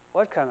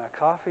 "What kind of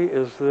coffee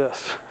is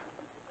this?"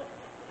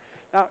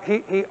 Now,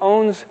 he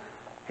owns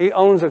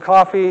a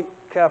coffee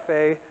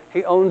cafe,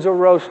 he owns a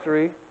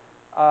roastery,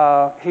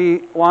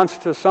 he wants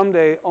to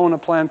someday own a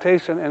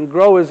plantation and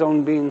grow his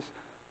own beans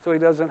so he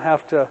doesn't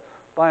have to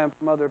buy them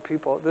from other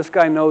people. This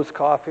guy knows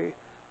coffee.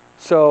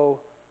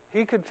 So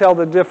he could tell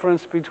the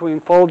difference between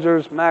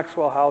Folgers,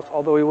 Maxwell House,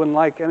 although he wouldn't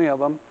like any of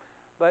them.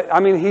 But, I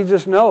mean, he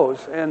just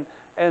knows.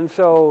 And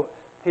so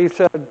he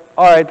said,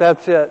 "All right,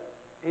 that's it."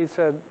 He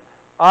said,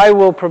 "I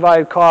will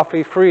provide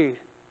coffee free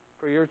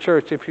for your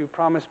church if you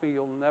promise me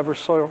you'll never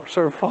serve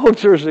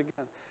Folgers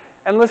again."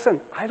 And listen,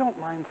 I don't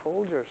mind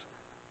Folgers.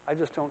 I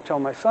just don't tell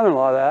my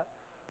son-in-law that.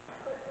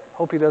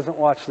 Hope he doesn't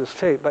watch this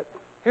tape. But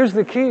here's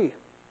the key.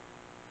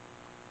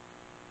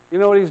 You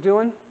know what he's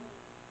doing?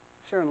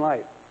 Sharing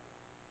light.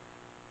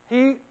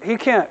 He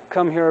can't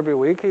come here every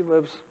week. He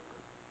lives,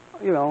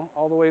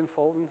 all the way in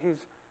Fulton.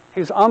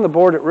 He's on the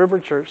board at River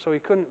Church, so he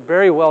couldn't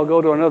very well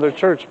go to another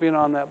church being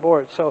on that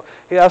board. So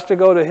he has to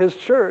go to his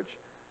church.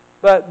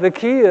 But the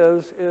key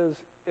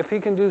is if he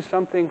can do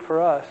something for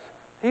us,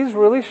 he's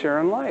really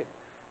sharing light.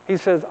 He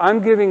says,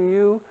 "I'm giving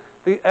you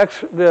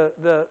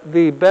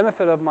the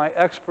benefit of my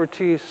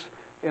expertise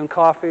in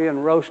coffee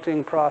and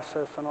roasting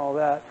process and all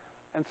that.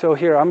 And so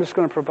here, I'm just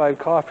going to provide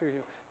coffee for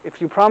you.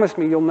 If you promise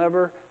me you'll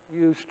never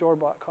use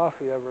store-bought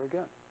coffee ever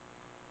again."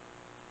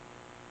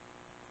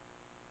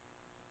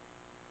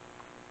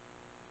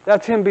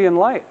 That's him being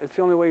light. It's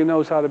the only way he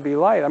knows how to be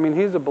light. I mean,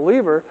 he's a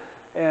believer,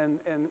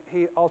 and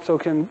he also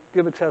can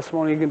give a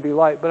testimony. He can be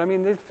light. But I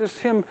mean, it's just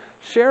him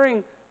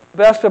sharing the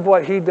best of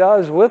what he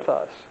does with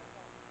us.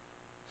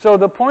 So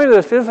the point of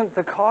this isn't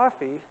the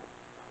coffee.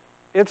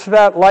 It's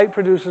that light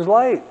produces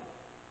light.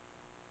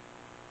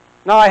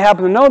 Now, I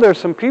happen to know there's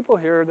some people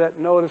here that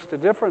noticed the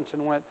difference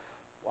and went,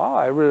 "Wow,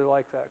 I really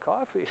like that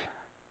coffee."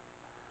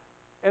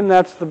 And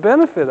that's the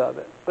benefit of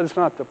it. But it's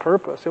not the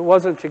purpose. It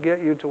wasn't to get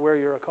you to where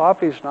you're a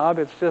coffee snob.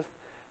 It's just,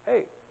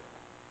 hey,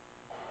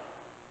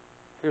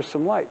 here's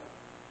some light.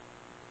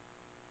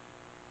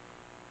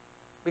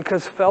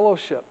 Because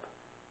fellowship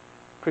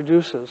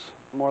produces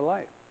more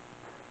light.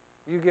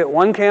 You get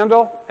one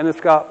candle, and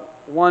it's got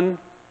one,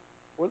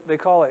 what they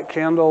call it,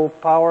 candle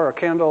power or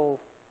candle,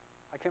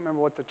 I can't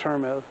remember what the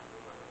term is.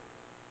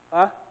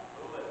 Huh?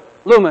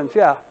 Lumens,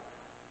 yeah.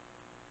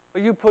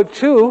 But you put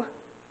 2,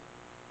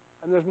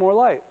 and there's more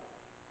light.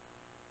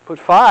 Put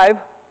 5,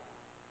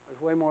 there's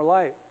way more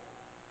light.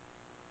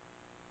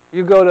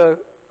 You go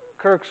to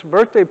Kirk's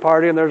birthday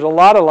party, and there's a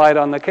lot of light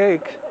on the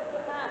cake.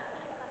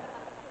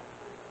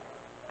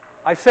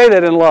 I say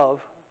that in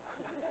love.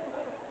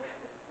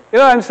 You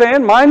know what I'm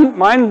saying?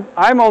 Mine,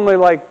 I'm only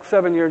like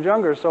 7 years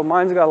younger, so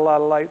mine's got a lot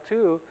of light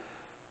too.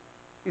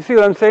 You see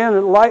what I'm saying?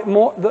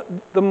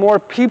 The more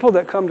people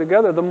that come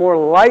together, the more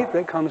light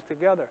that comes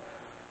together.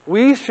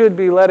 We should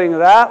be letting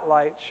that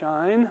light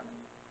shine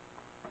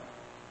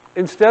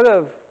instead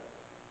of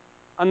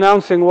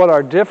announcing what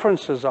our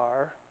differences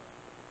are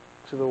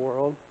to the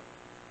world.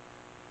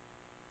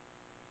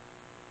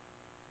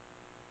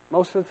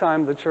 Most of the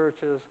time the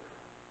church is,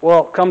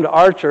 well, come to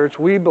our church,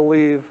 we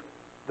believe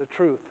the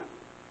truth.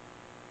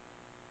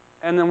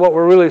 And then what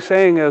we're really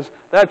saying is,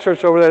 that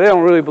church over there, they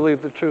don't really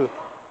believe the truth.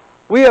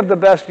 We have the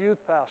best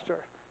youth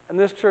pastor. And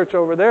this church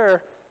over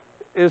there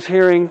is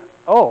hearing,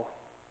 oh,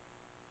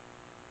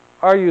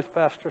 our youth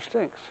pastor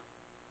stinks.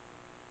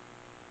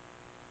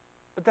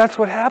 But that's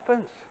what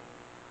happens.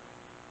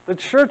 The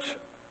church,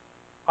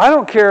 I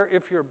don't care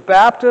if you're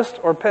Baptist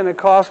or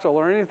Pentecostal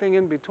or anything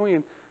in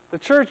between, the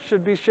church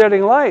should be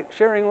shedding light,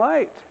 sharing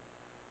light.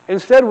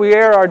 Instead, we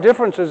air our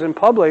differences in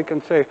public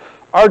and say,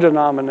 our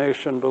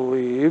denomination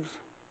believes.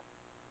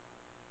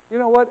 You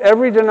know what?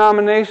 Every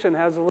denomination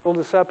has a little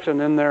deception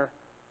in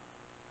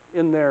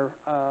their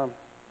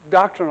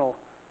doctrinal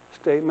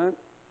statement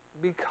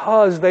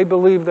because they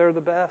believe they're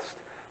the best.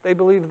 They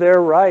believe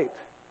they're right.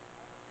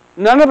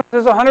 None of us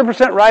is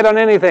 100% right on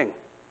anything.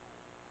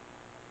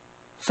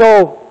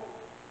 So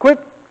quit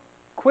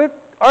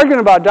arguing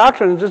about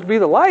doctrine and just be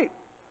the light.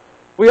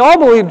 We all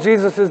believe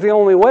Jesus is the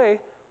only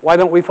way. Why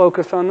don't we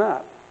focus on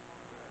that?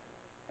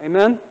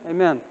 Amen?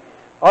 Amen.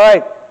 All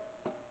right.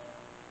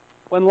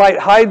 When light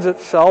hides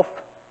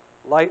itself,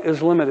 light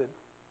is limited.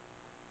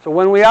 So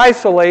when we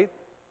isolate,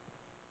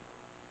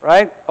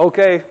 right?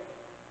 Okay,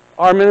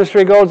 our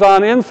ministry goes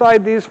on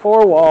inside these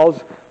four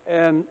walls,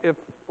 and if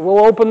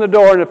we'll open the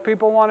door, and if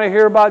people want to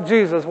hear about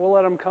Jesus, we'll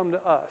let them come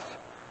to us.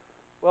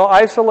 Well,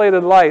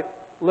 isolated light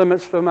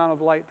limits the amount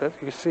of light that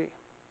you see.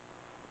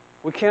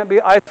 We can't be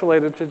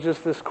isolated to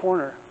just this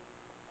corner.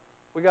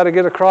 We got to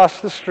get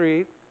across the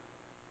street,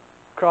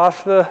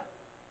 across the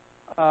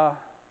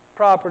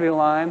property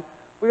line.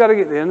 We got to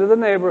get into the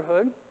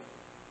neighborhood.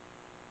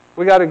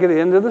 We got to get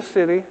into the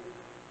city,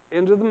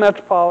 into the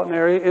metropolitan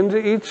area, into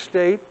each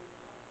state.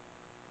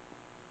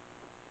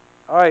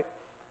 All right.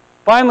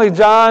 Finally,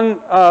 John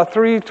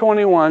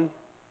 3:21.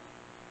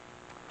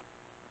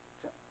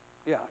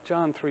 Yeah,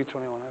 John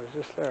 3:21. I was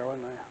just there,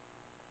 wasn't I?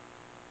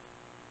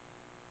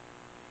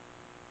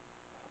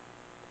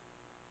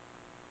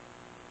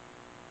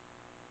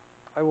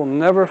 I will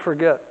never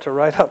forget to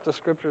write out the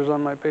scriptures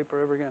on my paper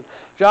ever again.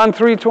 John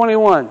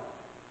 3:21.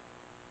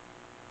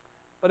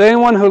 But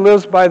anyone who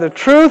lives by the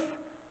truth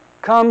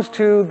comes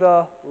to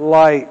the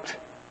light,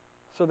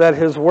 so that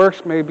his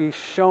works may be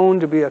shown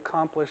to be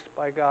accomplished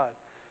by God.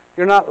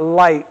 You're not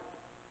light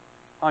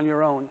on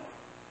your own.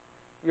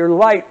 You're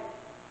light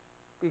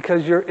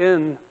because you're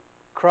in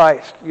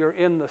Christ. You're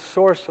in the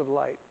source of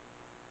light.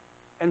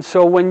 And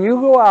so when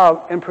you go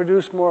out and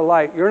produce more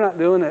light, you're not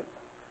doing it.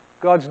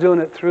 God's doing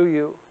it through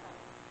you.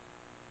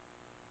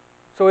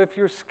 So if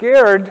you're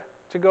scared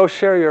to go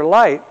share your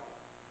light,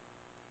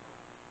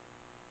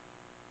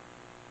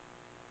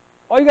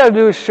 all you got to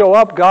do is show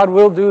up. God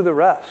will do the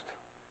rest.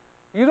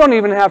 You don't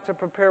even have to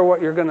prepare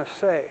what you're going to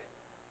say.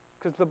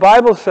 Because the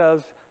Bible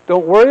says,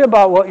 don't worry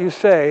about what you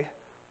say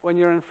when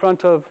you're in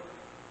front of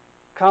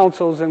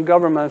councils and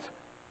governments,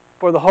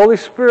 for the Holy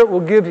Spirit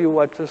will give you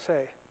what to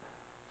say.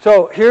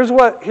 So here's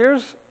what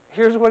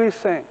he's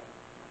saying.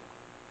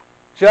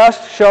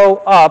 Just show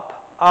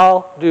up,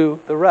 I'll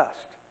do the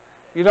rest.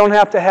 You don't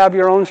have to have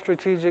your own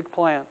strategic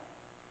plan.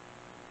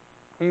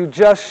 You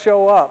just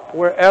show up.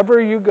 Wherever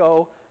you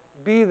go,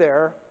 be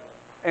there,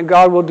 and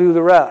God will do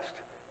the rest.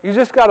 You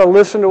just got to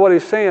listen to what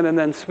he's saying and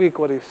then speak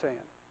what he's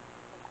saying.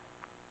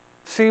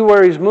 See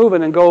where he's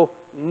moving and go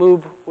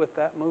move with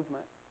that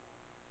movement.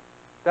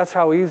 That's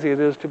how easy it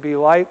is to be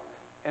light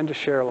and to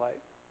share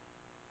light.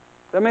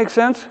 That make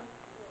sense?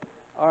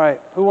 All right.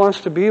 Who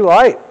wants to be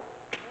light?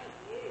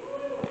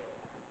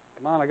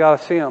 Come on, I got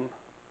to see them.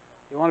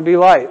 You want to be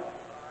light?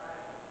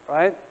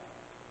 Right?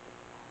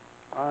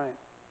 All right.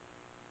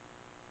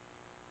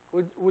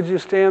 Would you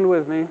stand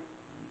with me?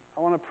 I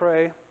want to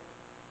pray.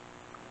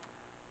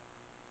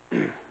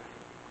 And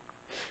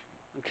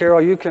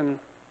Carol, you can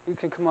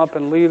come up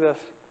and lead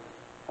us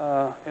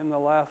in the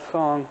last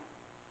song.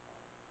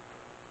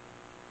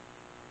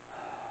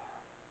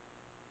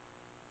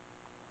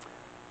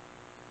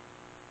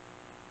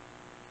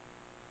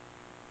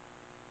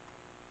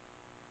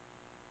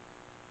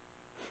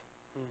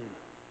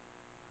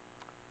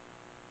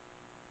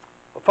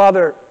 Well,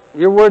 Father,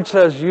 your word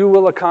says you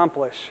will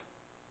accomplish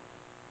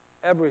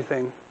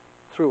everything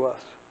through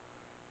us.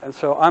 And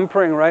so I'm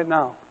praying right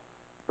now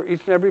for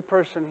each and every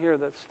person here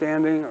that's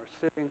standing or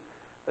sitting,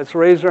 that's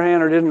raised their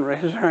hand or didn't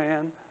raise their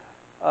hand.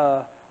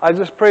 I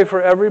just pray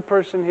for every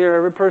person here,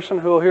 every person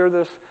who will hear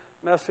this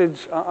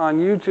message on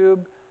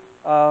YouTube,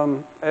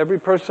 every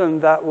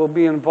person that will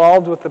be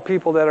involved with the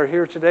people that are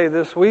here today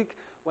this week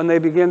when they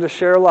begin to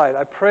share light.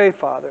 I pray,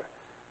 Father,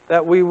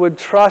 that we would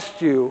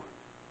trust you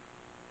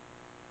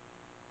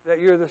that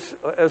you're this,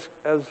 as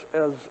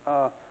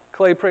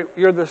Clay prayed,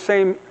 you're the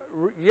same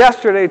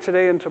yesterday,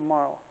 today, and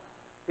tomorrow.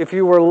 If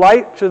you were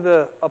light to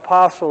the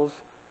apostles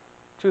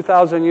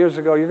 2,000 years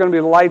ago, you're going to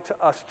be light to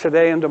us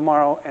today and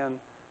tomorrow and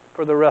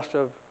for the rest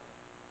of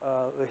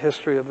the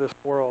history of this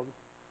world.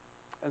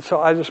 And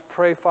so I just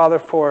pray, Father,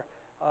 for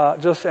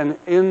just an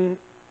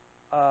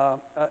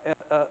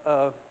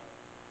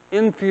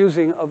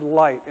infusing of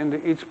light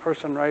into each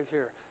person right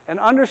here. And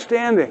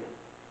understanding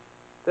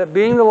that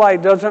being the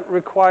light doesn't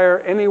require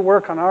any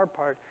work on our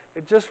part.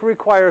 It just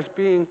requires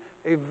being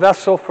a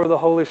vessel for the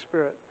Holy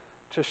Spirit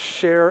to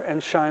share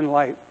and shine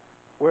light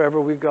wherever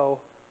we go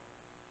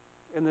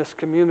in this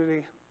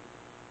community.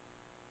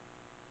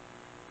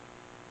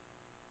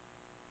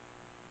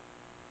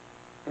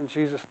 In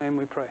Jesus' name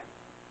we pray.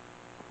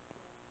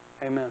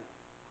 Amen.